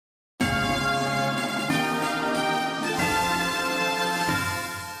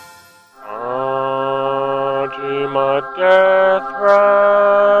Deathrun.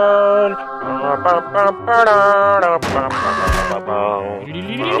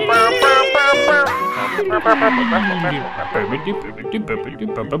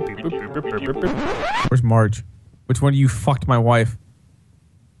 Where's Marge? Which one of you fucked my wife?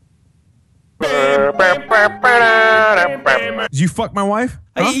 Did you fuck my wife?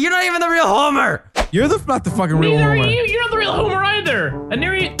 Huh? You're not even the real Homer. You're not the fucking real Homer. You're not the real Homer either. And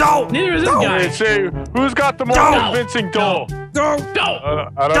neither is this guy. Let's see, who's got the more convincing doll? No.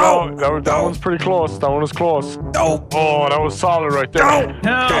 I don't know. That one's pretty close. That one was close. No. Oh, that was solid right there.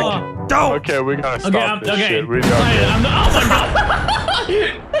 Okay, we gotta stop this shit. We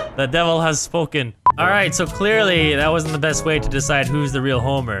The devil has spoken. All right, so clearly that wasn't the best way to decide who's the real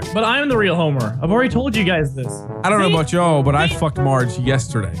Homer. But I'm the real Homer. I've already told you guys this. I don't know about y'all, but I fucked Marge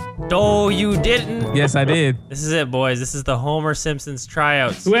yesterday. No, you didn't. Yes, I did. This is it, boys. This is the Homer Simpson's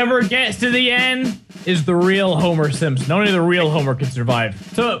tryouts. Whoever gets to the end is the real Homer Simpson. Only the real Homer can survive.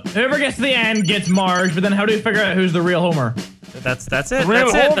 So whoever gets to the end gets Marge, but then how do we figure out who's the real Homer? That's it. The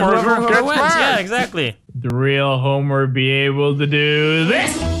real That's it. Homer Whoever gets wins. Marge. Yeah, exactly. The real Homer be able to do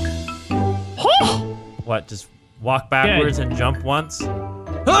this. What? Just walk backwards and jump once?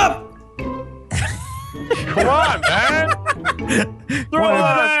 Up! Come on, man. Throw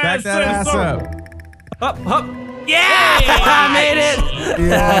Back that ass up. Up, up. Yeah! I made it!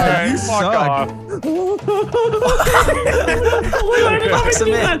 Yeah, you Fuck suck. off.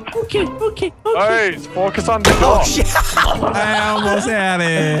 Okay. Hey, focus on the Oh, doll. shit. I almost had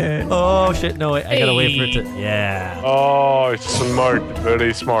it. Oh, shit. No, wait. I gotta wait for it to... Yeah. Oh, it's smart.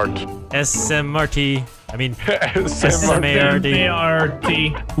 Very smart. SMRT. I mean, SMRT.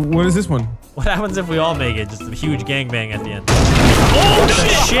 SMART. What is this one? What happens if we all make it? Just a huge gangbang at the end. Oh,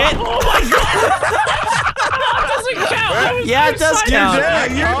 shit! Oh my god! That doesn't count! Yeah, it does count.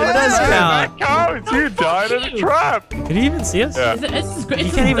 It does count. That counts. You died in a trap. Can he even see us? Yeah. He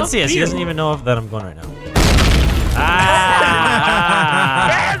can't even see us. He doesn't even know that I'm going right now. Ah!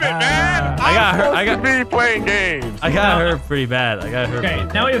 Damn it, man! I got hurt. I got me playing games. I got hurt pretty bad. I got hurt. Okay,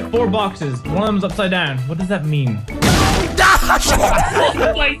 now we have 4 boxes. One of them's upside down. What does that mean?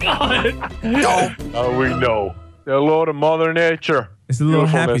 Oh my god! Oh, we know. Hello to Mother Nature. It's a little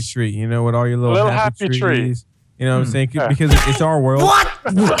happy Beautifuln's. tree, you know, with all your little happy tree. trees. You know what I'm saying? Because it's our world. What?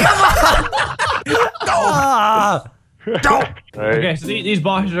 Come on! Don't. Right? Okay, so these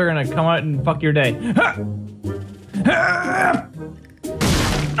boxes are gonna come out and fuck your day.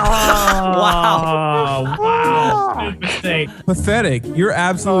 Wow. Wow. Stupid mistake. Pathetic. You're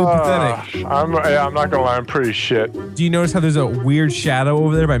absolutely pathetic. I'm not gonna lie, I'm pretty shit. Do you notice how there's a weird shadow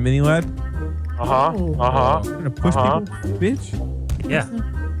over there by Mini Lad? Uh-huh. I'm gonna push people, bitch. Yeah.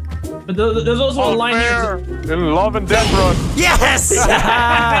 But there's also a line here. In Love and Deathrun. Yes! It's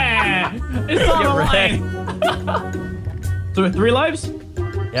on You're the line. So 3 lives?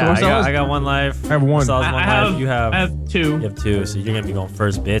 Yeah, So I got 1 life. I have 1. Sal's 1 life. You I have have 2. You have 2, so you're gonna be going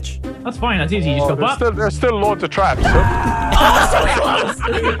first, bitch. That's fine. That's easy. You just go up. There's still loads of traps.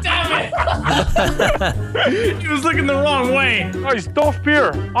 Damn it! He was looking the wrong way. Guys, Duff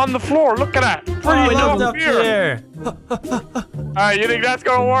beer on the floor. Look at that. Free Duff beer. You think that's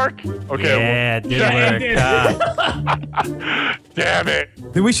gonna work? Okay. Yeah, it did work. Damn it.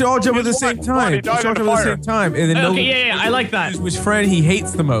 Then we should all jump at the same time. We should all jump at the same time. And then Okay, yeah, I like that. which friend he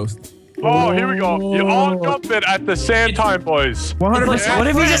hates the most. Oh, here we go. You all jump it at the same time, boys. 100%. What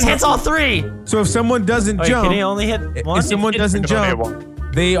if he just hits all 3? So if someone doesn't Wait, jump, can he only hit 1? if someone doesn't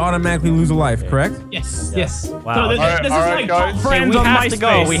jump, they automatically lose a life, correct? Yes. Wow. So this is Alright, like guys. top friends we on have to go.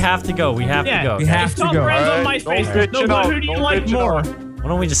 MySpace. We have to go. We have to go. We have to Top go. friends on Alright, MySpace. don't No, bitch it but out. who do you Don't like bitch it more? out. Why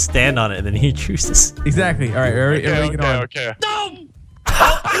don't we just stand on it and then he chooses? Exactly. All right, everybody get on. Okay.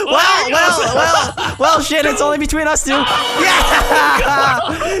 Well, shit, it's only between us 2. Yeah!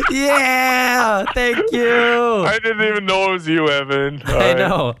 Yeah! Thank you! I didn't even know it was you, Evan. I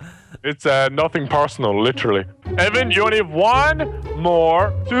know. It's nothing personal, literally. Evan, you only have 1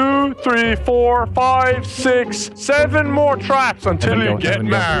 more, 2, 3, 4, 5, 6, 7 more traps until you get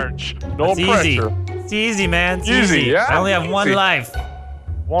Marge. No It's pressure. easy. It's easy, man. It's Easy, easy. yeah? I only have 1 Easy. life.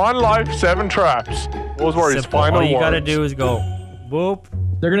 1 life, 7 traps. Those were his Simple. final All you words. gotta do is go, whoop.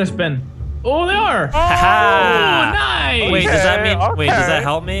 They're gonna spin. Oh, they are. Oh, Ha-ha. nice. Wait, does that mean? Okay, Wait, does that okay.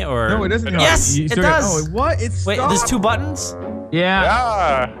 help me or? No, it doesn't help. Yes, You it still got- does. Oh, what? It's Wait, there's 2 buttons. Yeah.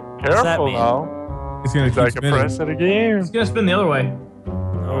 Yeah, does that careful mean? now. It's gonna I keep can spinning. press it again. It's gonna spin the other way.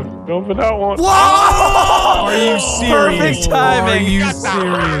 Go for that one. Whoa! Are you serious? Perfect timing. Are you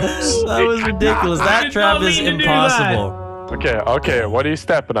serious? That was ridiculous. That trap is impossible. Okay. What are you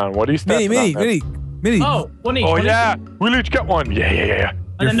stepping on? What are you stepping on? Mini. Oh, one each. Oh one each. yeah, we'll each get 1. Yeah.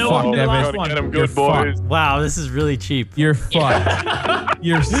 And then no one fucked, did the last Evan. one. Get him You're good, boys. Wow, this is really cheap. You're fucked.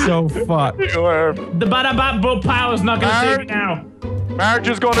 You're so fucked. The bada pow is not gonna save you now. Marge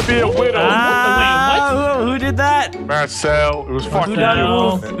is gonna be a widow. Ah, who did that? Marcel, it was fucking Who done you.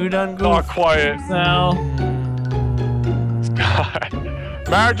 goof? Who done goof? Oh, quiet. So.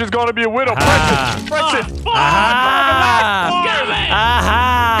 Marge is gonna be a widow. Ah. Press it. Fuck!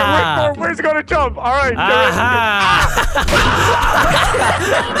 Aha! Where's he gonna jump? All right.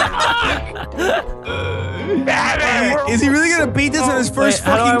 Is he really gonna beat this on his first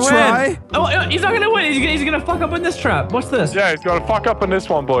Wait, how do fucking I win? try? Oh, he's not gonna win. He's gonna fuck up in this trap. What's this? Yeah, he's gonna fuck up in this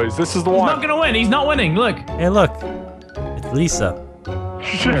one, boys. This is the He's one. not gonna win. He's not winning. Look. Hey, look. It's Lisa. Oh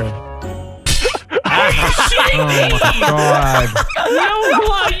my god. No,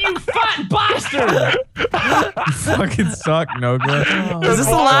 you fat bastard! You fucking suck, Noga. Is this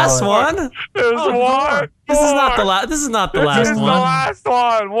the last one? There's one. This is not the last. This is not the This last is the one. last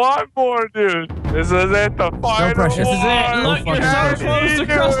one. One more, dude. This is it. The final pressure. This is it. one. Look, you're so fucking close to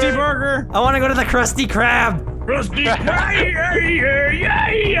Krusty Burger. I want to go to the Krusty Krab. Krusty, yeah,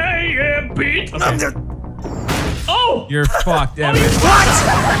 Pete. Oh! You're fucked, Evan. What? What?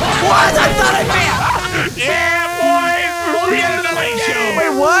 I thought I made. Yeah, boys. We'll get to the late show.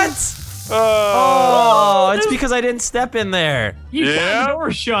 Wait, what? Oh, it's because I didn't step in there. You got Yeah. the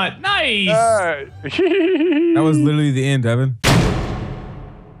door shut. Nice. That was literally the end, Evan.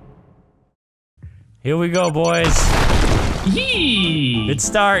 Here we go, boys. Yee. Good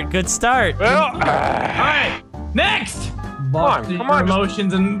start. Good start. Well, All right. Next. come on.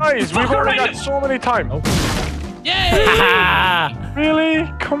 Emotions and. Guys, we've already got so many times. Yay!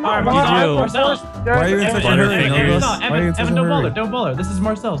 Really? Come on. What did you do? Marcel. Why are you in such a hurry, Butterfingers. Noga? No, Why are you in such Evan, a don't bother. hurry? Don't bother. This is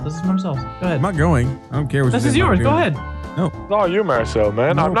Marcel's. This is Marcel's. Go ahead. I'm not going. I don't care what This you is say. yours. I'm Go not ahead. doing it. No. It's all you, Marcel,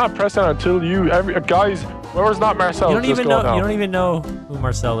 man. I'm not pressing until you. Guys, whoever's not Marcel, You don't just even go know. now. You don't even know who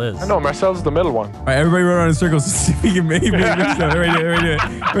Marcel is. I know Marcel's the middle one. All right, everybody run around in circles to see if we can maybe mix that. Everybody do it.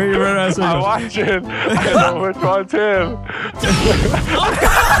 Everybody run around in I'm circles. watching. I know which one's him.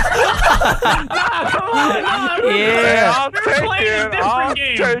 Yeah. I'll take it. I'll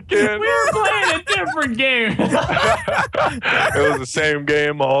take it. We were playing a different game. It was the same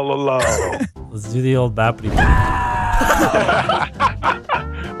game all along. Let's do the old bappity.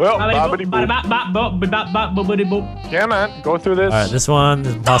 Well, bobbity boop. Boop. Yeah, man. Go through this. All right, this one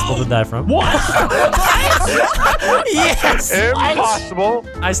is impossible to die from. What? Yes. Impossible.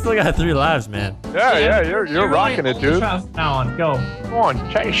 I still got 3 lives, man. Yeah, you're rocking it, dude. Now on, go. Come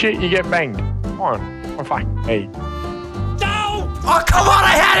on, check shit, you get banged. Come on. Or fine. Hey. Oh, come on,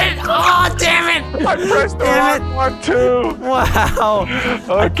 I had it! Oh, damn it! I pressed the Damn wrong one, too. Wow.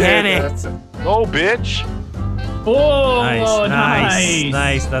 I panicked. Go, bitch. Oh,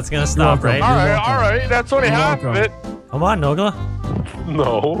 Nice. That's gonna stop, welcome. right? All right. That's only You're half welcome. of it. Come on, Nogla. No.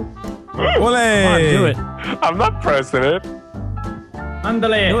 Ole! Come on, do it. I'm not pressing it.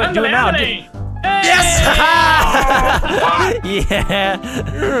 Andale. Do it now. Andale. Yes! Yeah.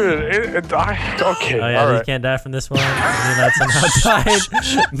 Dude, okay. Oh, yeah, all you right. can't die from this one. Mini-Lad somehow died.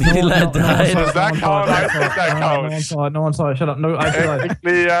 Mini-Lad died. Does that count? I think that counts. No one saw it. Shut up. No, I feel like.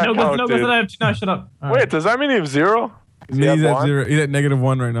 Technically, No, go. counted. No, shut up. All right. Wait, does that mean he have 0? He's at 0. He's at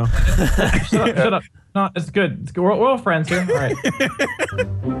 -1 right now. Shut up. No, it's good. It's good. We're all friends here. All right.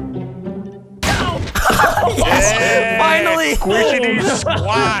 Yes! Finally! Squishity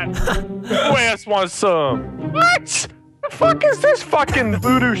squat. Who else wants some? What? The fuck is this fucking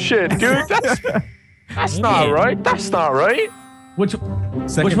voodoo shit, dude? That's not right. That's not right. Which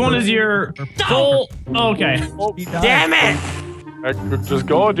Second one person. is your full? Okay. Damn it! Just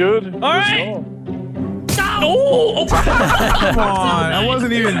go, dude. All right. Oh! Come on, I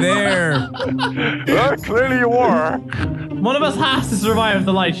wasn't even there. Well, clearly you are. One of us has to survive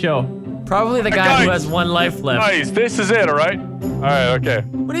the light show. Probably the guy who has 1 life left. Nice. This is it, all right? All right, okay.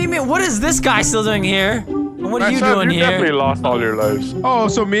 What do you mean? What is this guy still doing here? And what are you Marcel, doing you definitely here? lost all your lives. Oh,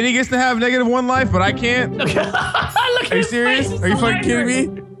 so Minnie gets to have -1 life, but I can't? Look Are you his serious? face, Are you he's so fucking kidding angry.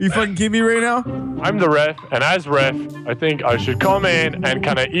 me? Are you fucking kidding me right now? I'm the ref, and as ref, I think I should come in and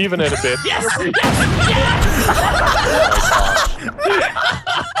kind of even it a bit. Yes!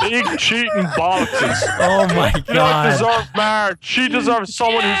 Big cheating bollocks. Oh my You don't god. deserve Marge. She deserves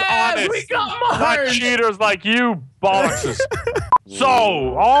someone who's honest. We got Not Marge! cheaters like you, bollocks. So,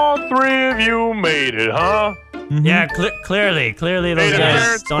 all 3 of you made it, huh? Yeah, clearly those Made it guys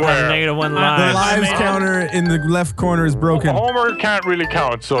fair don't have square. -1 The lives. lives counter in the left corner is broken. Homer can't really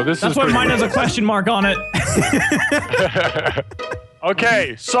count, so this That's is why pretty mine has a good. question mark on it.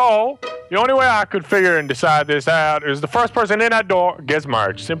 Okay, so the only way I could figure and decide this out is the first person in that door gets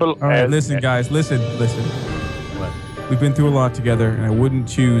Marge. Simple All right, as listen, guys. Listen. What? We've been through a lot together, and I wouldn't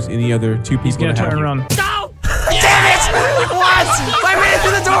choose any other two people. He's gonna to have turn you. around. No! Damn it! What? I made it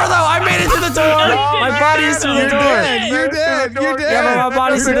through the door, though. I made it through the door. My body is through the door. You're dead. You're dead. Yeah, but my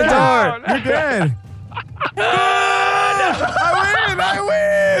body's through the door. You're dead.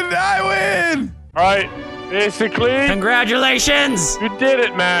 I win. All right. Basically, Congratulations! you did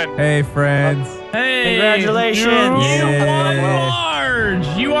it, man. Hey, friends. Hey, Congratulations! You won Yeah. Marge.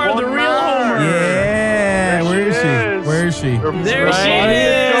 You are the Won real Marge. Homer. Yeah. Where is she she? is. Where is she? There she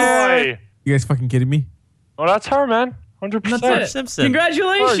is. Joy. You guys fucking kidding me? Oh, that's her, man. 100%. That's it. Simpson.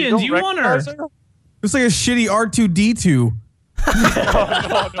 Congratulations, you won her. It's like a shitty R2D2.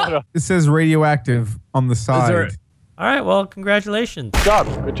 No. It says radioactive on the side. All right, well, congratulations. Good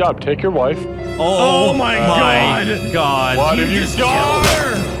job. Good job. Take your wife. Oh my God. What have you just done? killed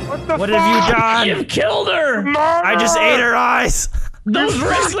her. What have you done? You've killed her. I just ate her eyes. Those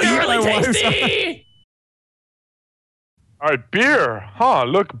ribs look really my wife's tasty. All right, beer. Huh,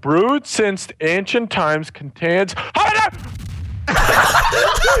 look, brewed since ancient times contains...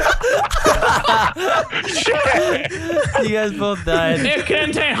 Shit. You guys both died. It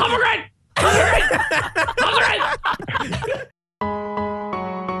contains... Hungry.